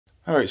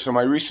All right, so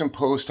my recent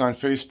post on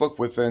Facebook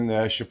within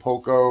the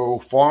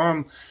Shapeoko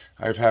forum,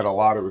 I've had a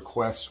lot of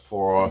requests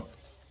for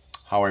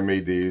how I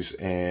made these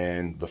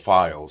and the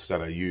files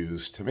that I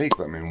used to make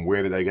them and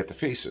where did I get the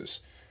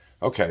faces.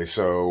 Okay,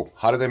 so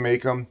how did I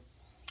make them?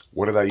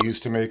 What did I use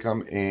to make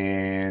them?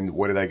 And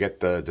where did I get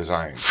the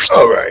designs?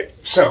 All right,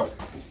 so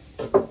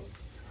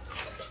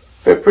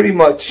they're pretty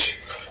much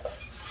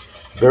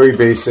very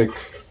basic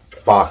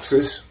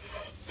boxes,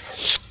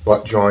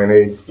 butt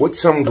jointed with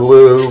some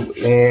glue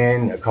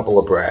and a couple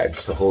of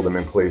brads to hold them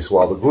in place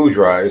while the glue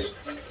dries.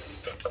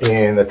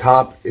 And the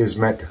top is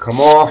meant to come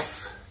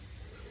off,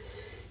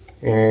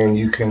 and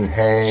you can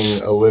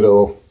hang a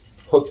little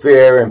hook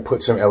there and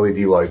put some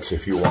LED lights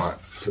if you want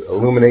to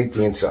illuminate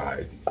the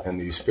inside.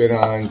 And these fit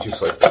on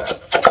just like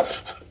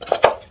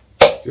that.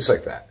 Just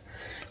like that.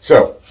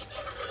 So,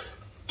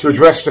 to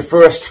address the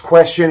first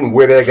question,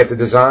 where did I get the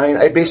design?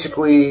 I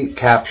basically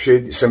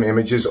captured some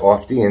images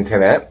off the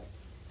internet.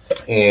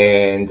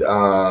 And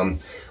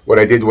what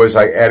I did was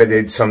I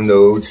edited some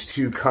nodes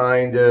to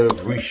kind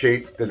of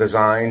reshape the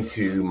design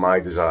to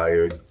my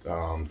desired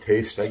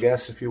taste, I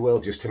guess, if you will,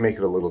 just to make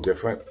it a little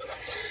different.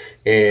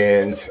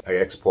 And I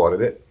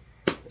exported it,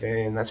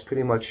 and that's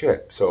pretty much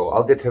it. So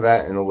I'll get to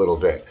that in a little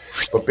bit.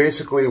 But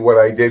basically what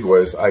I did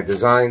was I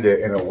designed it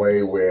in a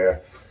way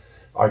where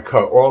I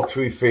cut all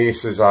three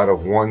faces out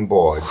of one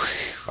board,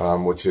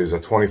 which is a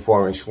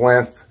 24-inch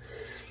length,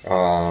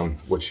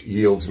 which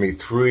yields me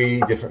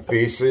 3 different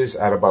faces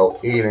at about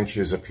 8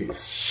 inches a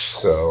piece.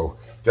 So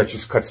that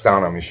just cuts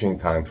down on machine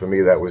time. For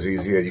me, that was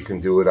easier. You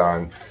can do it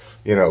on,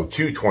 you know,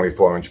 2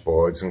 24-inch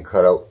boards and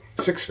cut out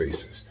 6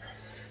 faces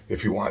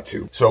if you want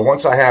to. So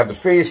once I have the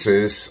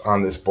faces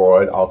on this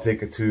board, I'll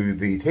take it to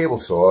the table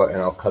saw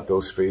and I'll cut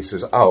those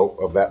faces out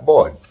of that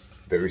board.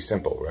 Very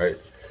simple, right?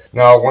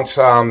 Now, once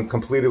I'm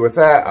completed with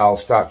that, I'll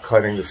start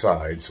cutting the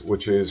sides,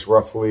 which is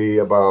roughly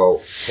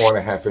about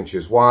 4.5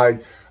 inches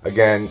wide.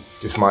 Again,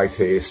 just my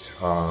taste.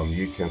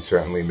 You can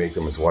certainly make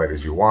them as wide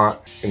as you want.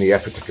 In the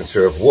effort to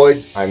conserve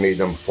wood, I made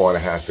them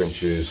 4.5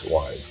 inches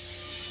wide,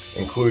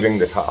 including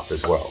the top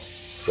as well.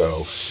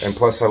 So, and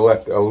plus I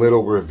left a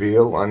little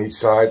reveal on each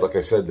side. Like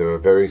I said,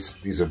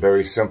 these are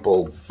very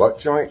simple butt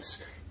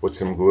joints with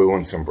some glue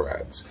and some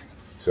brads.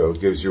 So it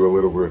gives you a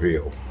little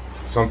reveal.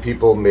 Some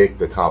people make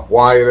the top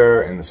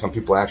wider, and some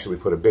people actually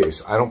put a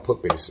base. I don't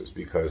put bases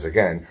because,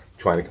 again,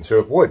 trying to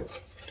conserve wood.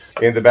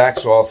 And the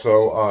back's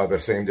also the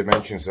same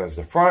dimensions as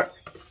the front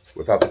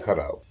without the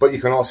cutout. But you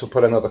can also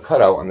put another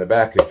cutout on the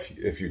back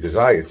if you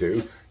desire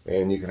to,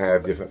 and you can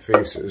have different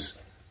faces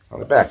on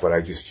the back, but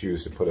I just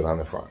choose to put it on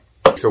the front.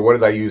 So what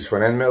did I use for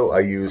an end mill? I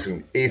use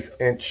an 1/8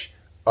 inch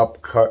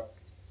upcut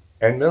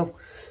end mill.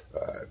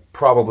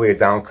 Probably a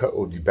down cut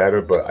would be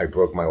better, but I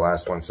broke my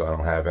last one, so I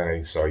don't have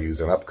any, so I use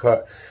an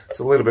upcut. It's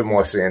a little bit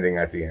more sanding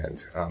at the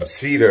end.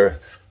 Cedar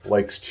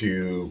likes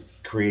to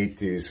create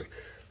these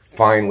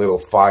fine little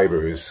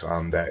fibers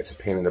that it's a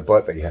pain in the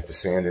butt that you have to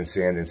sand and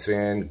sand and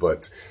sand,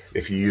 but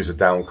if you use a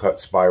down cut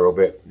spiral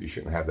bit, you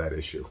shouldn't have that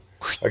issue.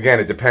 Again,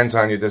 it depends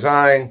on your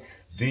design.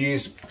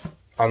 These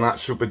are not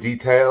super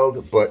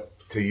detailed, but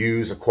to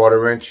use a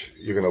 1/4 inch,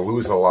 you're going to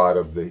lose a lot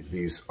of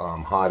these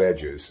hard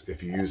edges.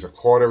 If you use a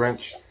 1/4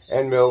 inch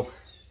end mill,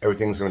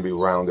 everything's going to be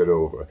rounded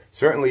over.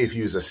 Certainly if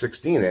you use a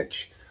 16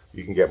 inch,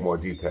 you can get more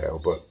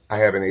detail, but I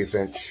have an 1/8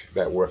 inch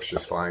that works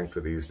just fine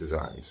for these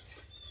designs.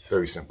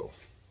 Very simple.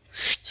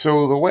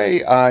 So the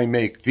way I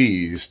make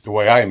these, the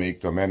way I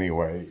make them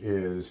anyway,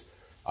 is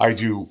I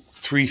do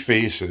 3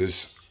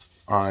 faces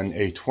on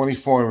a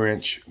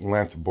 24-inch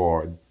length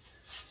board,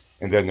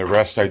 and then the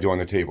rest I do on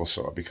the table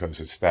saw because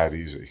it's that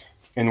easy.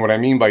 And what I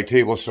mean by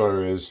table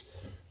saw is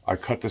I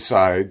cut the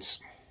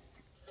sides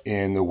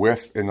in the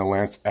width and the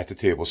length at the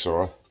table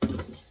saw.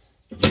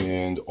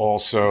 And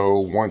also,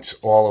 once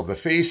all of the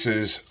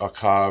faces are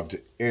carved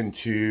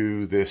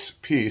into this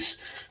piece,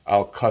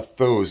 I'll cut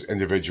those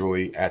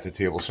individually at the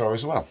table saw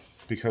as well,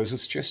 because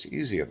it's just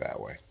easier that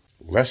way.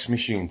 Less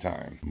machine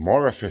time,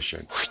 more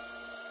efficient.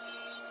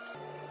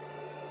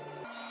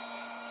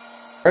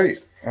 All right,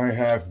 I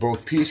have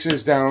both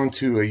pieces down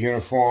to a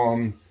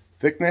uniform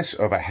thickness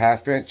of a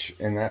 1/2 inch,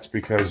 and that's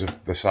because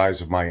of the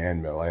size of my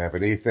end mill. I have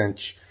an 1/8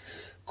 inch,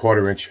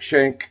 1/4 inch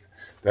shank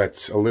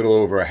that's a little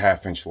over a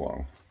 1/2 inch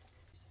long.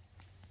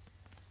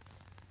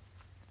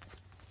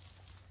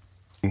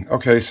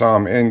 Okay, so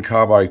I'm in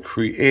Carbide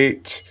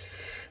Create,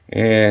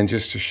 and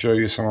just to show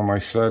you some of my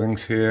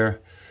settings here,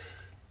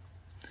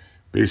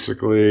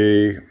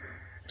 basically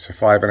it's a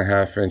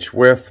 5.5 inch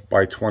width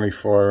by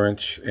 24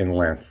 inch in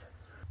length.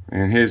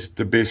 And here's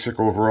the basic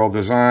overall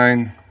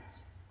design.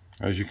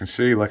 As you can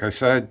see, like I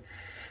said,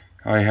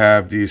 I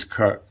have these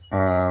cut,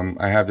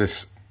 I have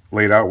this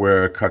laid out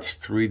where it cuts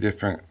 3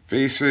 different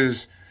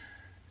faces,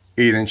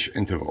 8 inch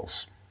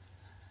intervals.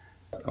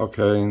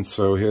 Okay, and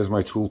so here's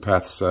my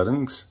toolpath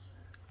settings.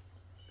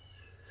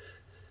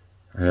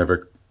 I have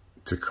it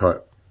to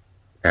cut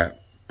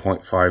at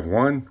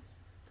 0.51,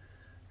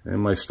 and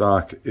my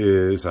stock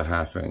is a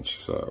 1/2 inch,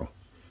 so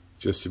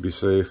just to be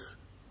safe,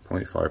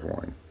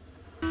 0.51.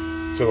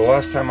 So the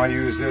last time I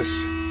used this,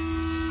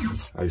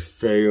 I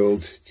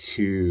failed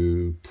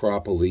to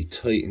properly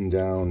tighten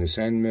down this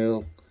end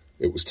mill.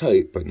 It was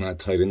tight, but not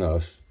tight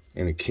enough.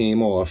 And it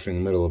came off in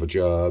the middle of a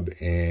job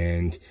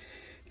and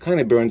kind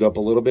of burned up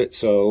a little bit.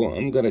 So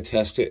I'm going to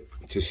test it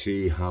to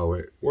see how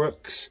it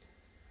works.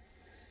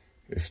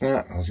 If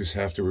not, I'll just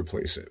have to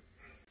replace it.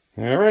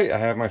 All right, I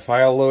have my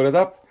file loaded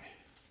up.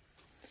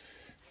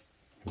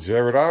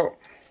 Zeroed out.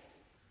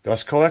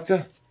 Dust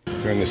collector.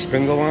 Turn the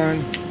spindle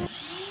on.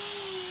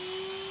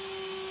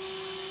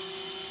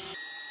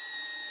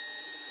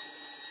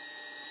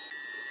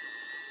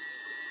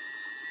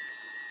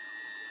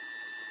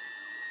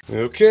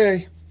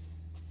 Okay,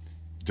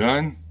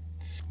 done.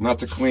 Not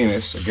the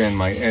cleanest. Again,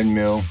 my end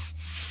mill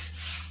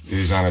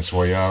is on its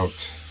way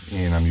out,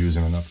 and I'm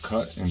using an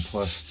upcut, and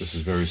plus this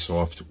is very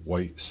soft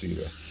white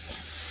cedar.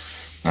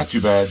 Not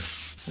too bad.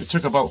 It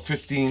took about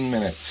 15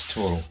 minutes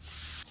total.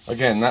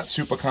 Again, not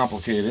super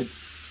complicated.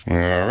 All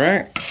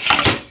right,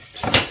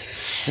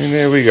 and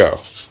there we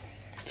go.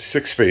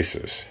 6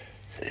 faces.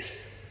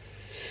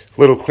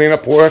 Little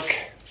cleanup work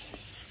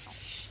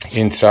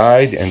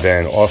inside, and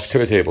then off to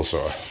the table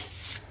saw.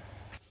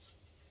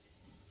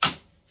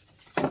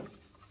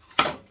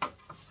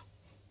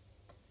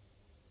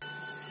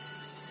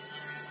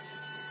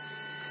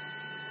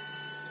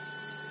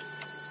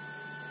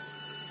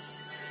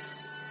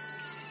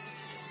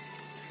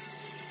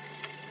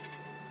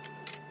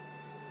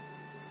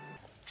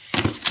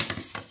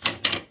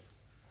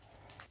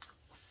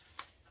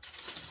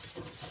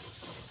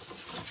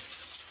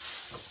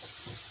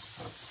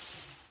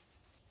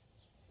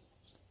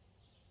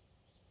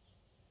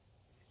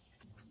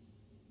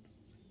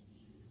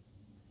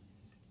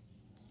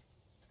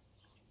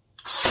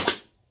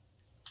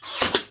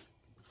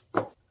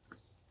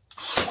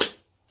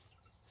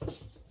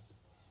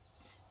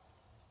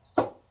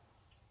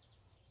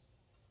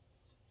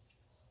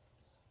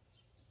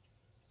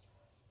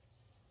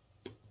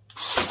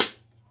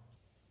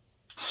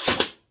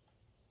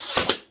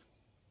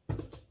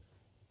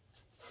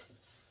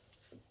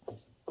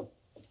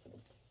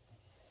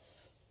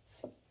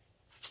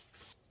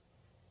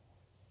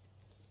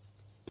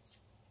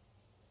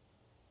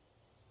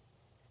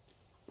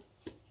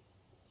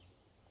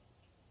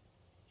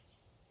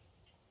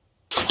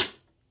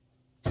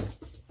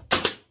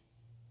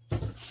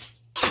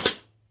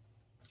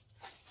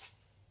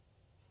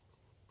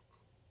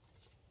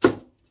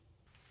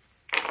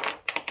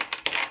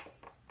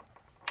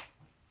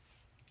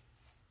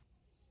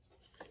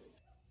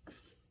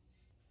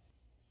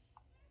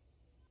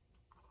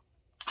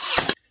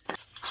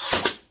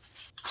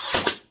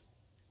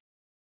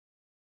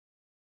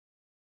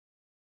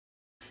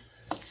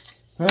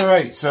 All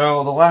right,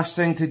 so the last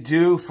thing to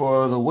do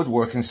for the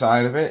woodworking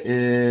side of it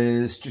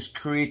is just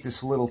create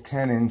this little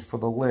tenon for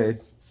the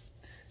lid.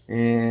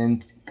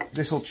 And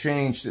this will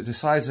change, the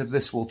size of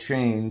this will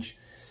change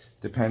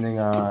depending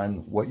on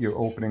what your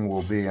opening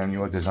will be on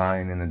your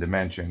design and the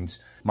dimensions.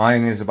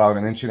 Mine is about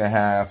 1.5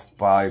 inches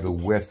by the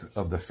width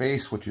of the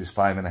face, which is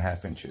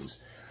 5.5 inches.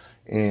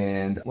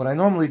 And what I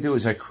normally do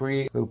is I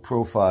create a little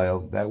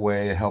profile, that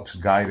way it helps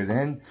guide it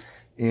in.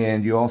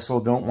 And you also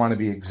don't want to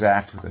be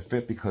exact with the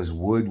fit because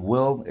wood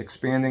will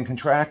expand and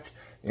contract,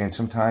 and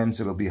sometimes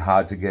it'll be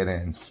hard to get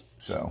in.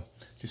 So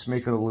just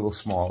make it a little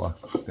smaller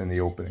than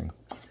the opening.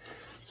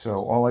 So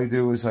all I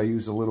do is I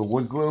use a little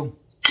wood glue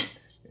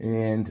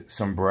and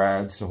some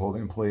brads to hold it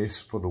in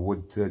place for the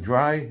wood to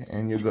dry,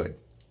 and you're good.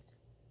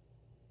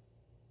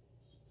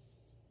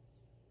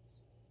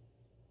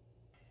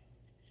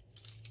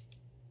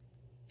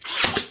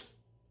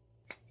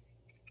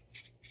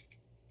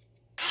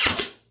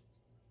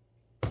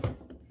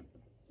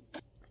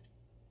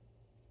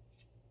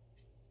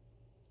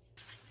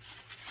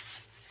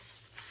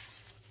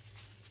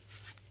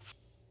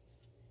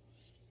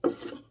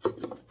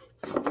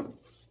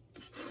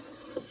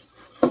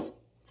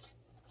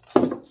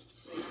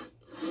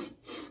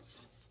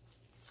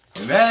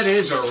 And that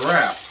is a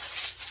wrap.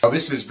 Now,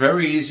 this is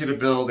very easy to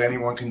build.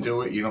 Anyone can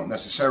do it. You don't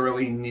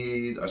necessarily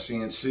need a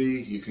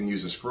CNC. You can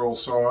use a scroll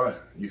saw.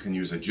 You can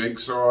use a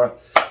jigsaw.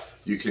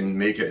 You can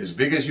make it as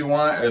big as you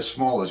want, as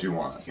small as you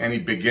want. Any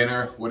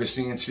beginner with a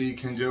CNC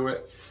can do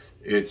it.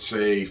 It's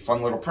a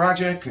fun little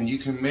project, and you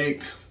can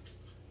make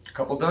a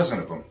couple dozen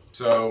of them.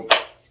 So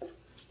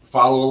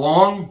follow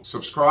along,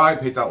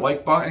 subscribe, hit that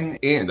like button,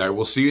 and I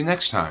will see you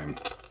next time.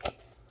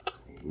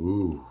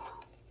 Ooh.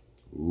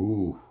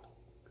 Ooh.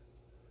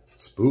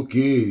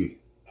 Spooky.